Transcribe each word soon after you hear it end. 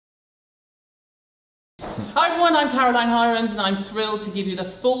Hi everyone, I'm Caroline Hirons and I'm thrilled to give you the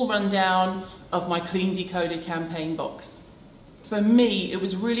full rundown of my Clean Decoded campaign box. For me, it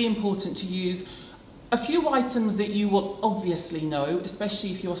was really important to use a few items that you will obviously know,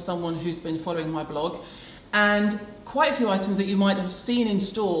 especially if you're someone who's been following my blog, and quite a few items that you might have seen in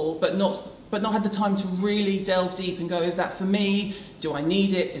store but not had the time to really delve deep and go, is that for me? Do I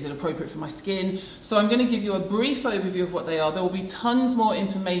need it? Is it appropriate for my skin? So I'm going to give you a brief overview of what they are. There will be tons more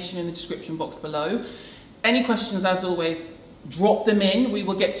information in the description box below. Any questions, as always, drop them in. We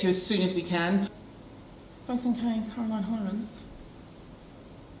will get to you as soon as we can. I think I'm Caroline Hirons.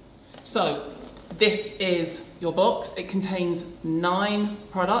 So this is your box. It contains 9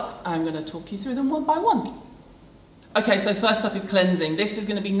 products. I'm going to talk you through them one by one. Okay, so first up is cleansing. This is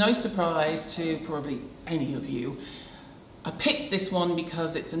going to be no surprise to probably any of you. I picked this one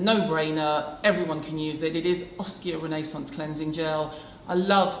because it's a no-brainer. Everyone can use it. It is Oskia Renaissance Cleansing Gel. I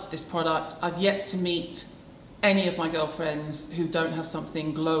love this product. I've yet to meet any of my girlfriends who don't have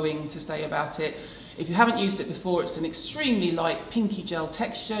something glowing to say about it. If you haven't used it before, it's an extremely light pinky gel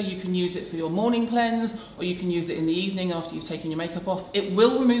texture. You can use it for your morning cleanse, or you can use it in the evening after you've taken your makeup off. It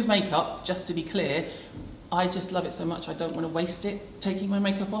will remove makeup, just to be clear. I just love it so much I don't want to waste it taking my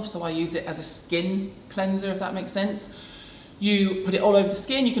makeup off, so I use it as a skin cleanser, if that makes sense. You put it all over the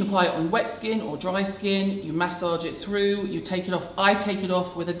skin. You can apply it on wet skin or dry skin. You massage it through, you take it off. I take it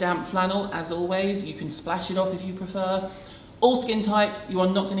off with a damp flannel, as always. You can splash it off if you prefer. All skin types, you are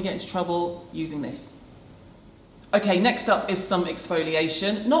not going to get into trouble using this. Okay, next up is some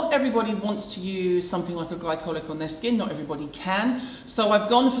exfoliation. Not everybody wants to use something like a glycolic on their skin, not everybody can. So I've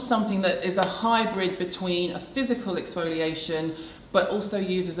gone for something that is a hybrid between a physical exfoliation but also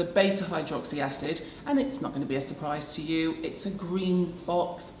uses a beta hydroxy acid, and it's not going to be a surprise to you. It's a green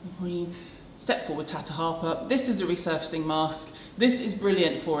box, green. Step forward, Tata Harper. This is the resurfacing mask. This is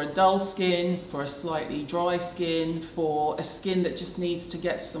brilliant for a dull skin, for a slightly dry skin, for a skin that just needs to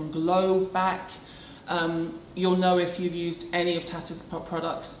get some glow back. You'll know if you've used any of Tata's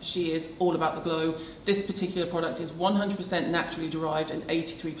products, she is all about the glow. This particular product is 100% naturally derived and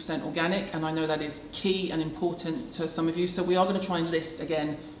 83% organic, and I know that is key and important to some of you, so we are going to try and list,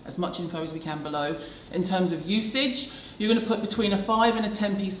 again, as much info as we can below. In terms of usage, you're going to put between a 5 and a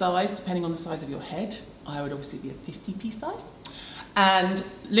 10p size, depending on the size of your head. I would obviously be a 50p size. And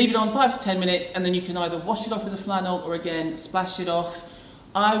leave it on 5 to 10 minutes, and then you can either wash it off with a flannel or, again, splash it off.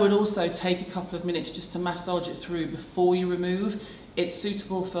 I would also take a couple of minutes just to massage it through before you remove. It's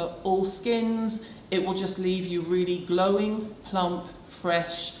suitable for all skins. It will just leave you really glowing, plump,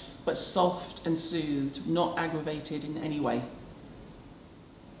 fresh, but soft and soothed, not aggravated in any way.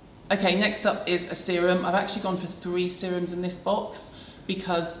 Okay, next up is a serum. I've actually gone for 3 serums in this box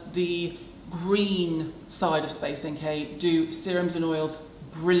because the green side of Space NK do serums and oils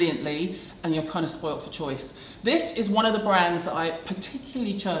brilliantly, and you're kind of spoilt for choice. This is one of the brands that I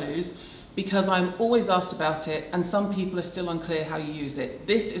particularly chose because I'm always asked about it and some people are still unclear how you use it.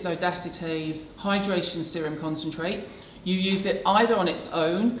 This is Audacité's Hydration Serum Concentrate. You use it either on its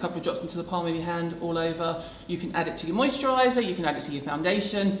own, a couple of drops into the palm of your hand, all over. You can add it to your moisturizer, you can add it to your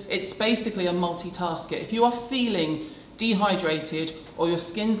foundation. It's basically a multitasker. If you are feeling dehydrated or your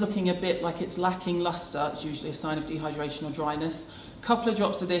skin's looking a bit like it's lacking luster, it's usually a sign of dehydration or dryness, a couple of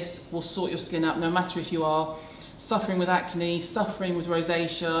drops of this will sort your skin out, no matter if you are suffering with acne, suffering with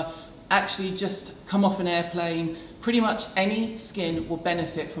rosacea, actually just come off an airplane. Pretty much any skin will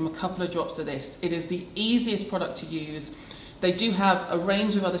benefit from a couple of drops of this. It is the easiest product to use. They do have a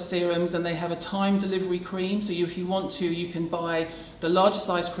range of other serums, and they have a time delivery cream, so if you want to, you can buy the larger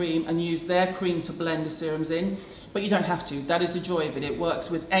size cream and use their cream to blend the serums in, but you don't have to. That is the joy of it. It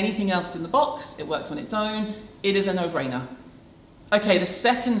works with anything else in the box. It works on its own. It is a no-brainer. Okay, the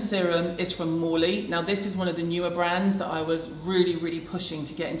second serum is from Morley. Now this is one of the newer brands that I was really pushing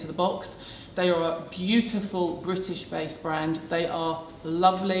to get into the box. They are a beautiful British-based brand. They are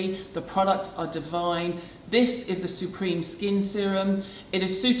lovely. The products are divine. This is the Supreme Skin Serum. It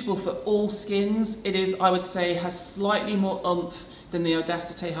is suitable for all skins. It is, I would say, has slightly more oomph than the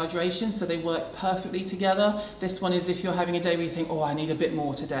Audacité Hydration, so they work perfectly together. This one is if you're having a day where you think, oh, I need a bit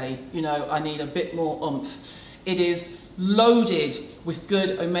more today. You know, I need a bit more oomph. It is loaded with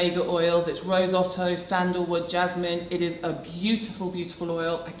good omega oils. It's rose otto, sandalwood, jasmine. It is a beautiful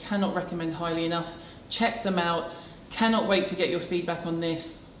oil. I cannot recommend highly enough. Check them out. Cannot wait to get your feedback on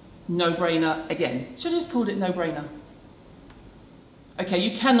this. No-brainer again. Should have just called it no-brainer. Okay,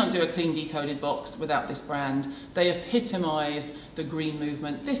 you cannot do a Clean Decoded box without this brand. They epitomise the green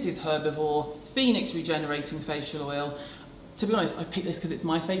movement. This is Herbivore Phoenix Regenerating Facial Oil. To be honest, I picked this because it's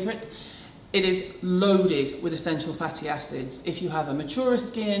my favourite. It is loaded with essential fatty acids. If you have a maturer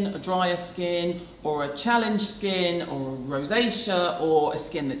skin, a drier skin, or a challenged skin, or rosacea, or a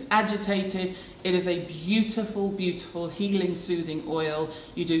skin that's agitated, it is a beautiful, beautiful healing, soothing oil.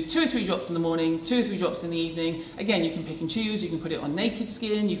 You do 2 or 3 drops in the morning, 2 or 3 drops in the evening. Again, you can pick and choose. You can put it on naked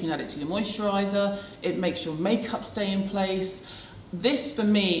skin. You can add it to your moisturizer. It makes your makeup stay in place. This, for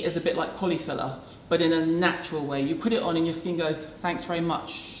me, is a bit like polyfiller, but in a natural way. You put it on and your skin goes, thanks very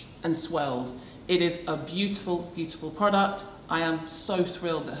much, and swells. It is a beautiful, beautiful product. I am so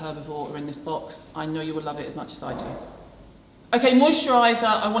thrilled that Herbivore are in this box. I know you will love it as much as I do. Okay, moisturizer,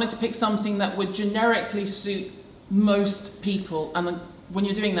 I wanted to pick something that would generically suit most people. And when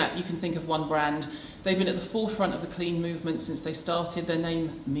you're doing that, you can think of one brand. They've been at the forefront of the clean movement since they started. Their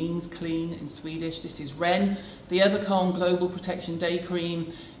name means clean in Swedish. This is Ren. The Evercalm Global Protection Day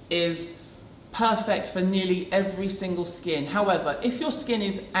Cream is perfect for nearly every single skin. However, if your skin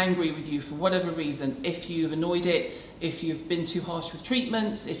is angry with you for whatever reason, if you've annoyed it, if you've been too harsh with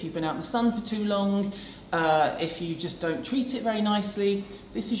treatments, if you've been out in the sun for too long, if you just don't treat it very nicely,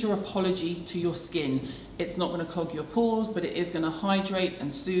 this is your apology to your skin. It's not going to clog your pores, but it is going to hydrate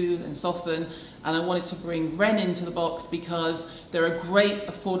and soothe and soften. And I wanted to bring Ren into the box because they're a great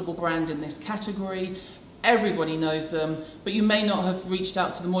affordable brand in this category. Everybody knows them, but you may not have reached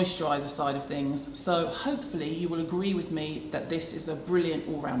out to the moisturizer side of things. So hopefully you will agree with me that this is a brilliant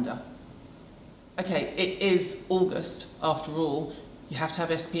all-rounder. Okay, it is August after all. You have to have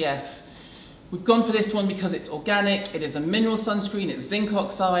SPF. We've gone for this one because it's organic, it is a mineral sunscreen, it's zinc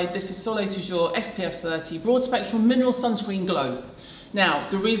oxide. This is Soleil Toujours SPF 30 Broad Spectrum Mineral Sunscreen Glow. Now,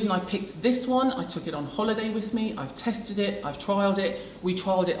 the reason I picked this one, I took it on holiday with me, I've tested it, I've trialed it. We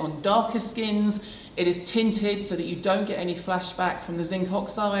trialed it on darker skins. It is tinted so that you don't get any flashback from the zinc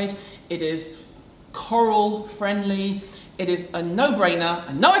oxide. It is coral friendly. It is a no-brainer.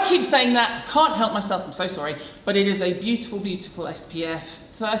 I know I keep saying that, I can't help myself, I'm so sorry, but it is a beautiful, beautiful SPF.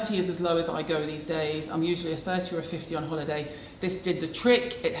 30 is as low as I go these days. I'm usually a 30 or a 50 on holiday. This did the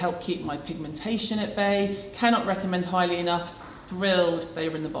trick. It helped keep my pigmentation at bay. Cannot recommend highly enough. Thrilled they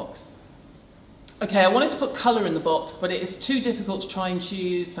are in the box. Okay, I wanted to put colour in the box, but it is too difficult to try and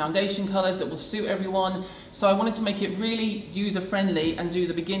choose foundation colours that will suit everyone. So I wanted to make it really user-friendly and do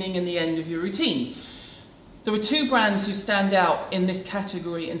the beginning and the end of your routine. There are 2 brands who stand out in this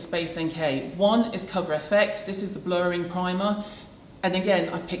category in Space NK. One is Cover FX. This is the blurring primer. And again,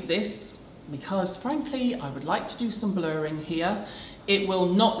 I picked this because, frankly, I would like to do some blurring here. It will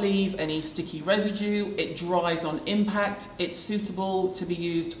not leave any sticky residue. It dries on impact. It's suitable to be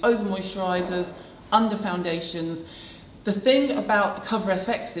used over moisturizers, under foundations. The thing about Cover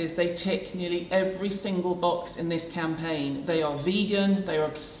FX is they tick nearly every single box in this campaign. They are vegan. They are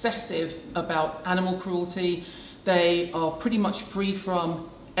obsessive about animal cruelty. They are pretty much free from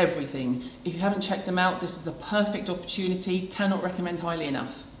everything. If you haven't checked them out, this is the perfect opportunity. Cannot recommend highly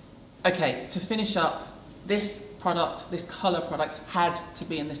enough. Okay, to finish up, this product, this colour product had to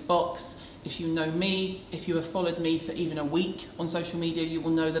be in this box. If you know me, if you have followed me for even a week on social media, you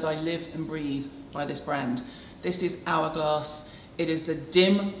will know that I live and breathe by this brand. This is Hourglass. It is the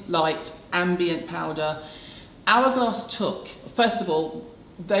dim light ambient powder. Hourglass took, first of all,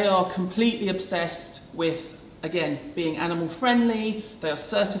 they are completely obsessed with, again, being animal friendly. They are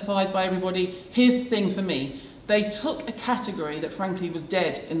certified by everybody. Here's the thing for me. They took a category that frankly was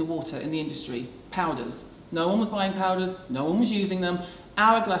dead in the water in the industry, powders. No one was buying powders, no one was using them.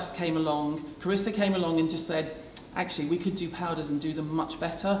 Hourglass came along, Carissa came along and just said, actually we could do powders and do them much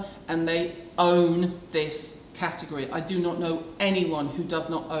better, and they own this category. I do not know anyone who does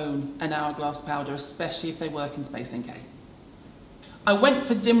not own an Hourglass powder, especially if they work in Space NK. I went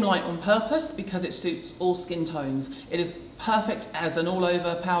for dim light on purpose because it suits all skin tones. It is perfect as an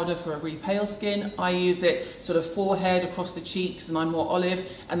all-over powder for a really pale skin. I use it sort of forehead, across the cheeks, and I'm more olive,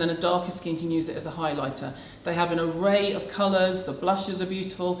 and then a darker skin can use it as a highlighter. They have an array of colours, the blushes are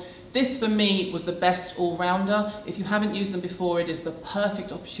beautiful. This for me was the best all-rounder. If you haven't used them before, it is the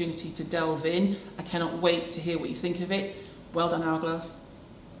perfect opportunity to delve in. I cannot wait to hear what you think of it. Well done, Hourglass.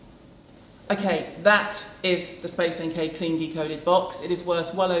 Okay, that is the Space NK Clean Decoded box. It is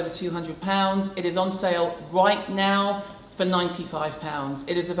worth well over £200. It is on sale right now for £95.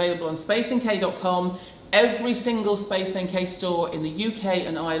 It is available on spacenk.com, every single Space NK store in the UK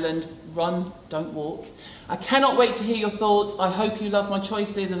and Ireland. Run, don't walk. I cannot wait to hear your thoughts. I hope you love my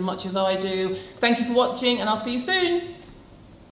choices as much as I do. Thank you for watching, and I'll see you soon.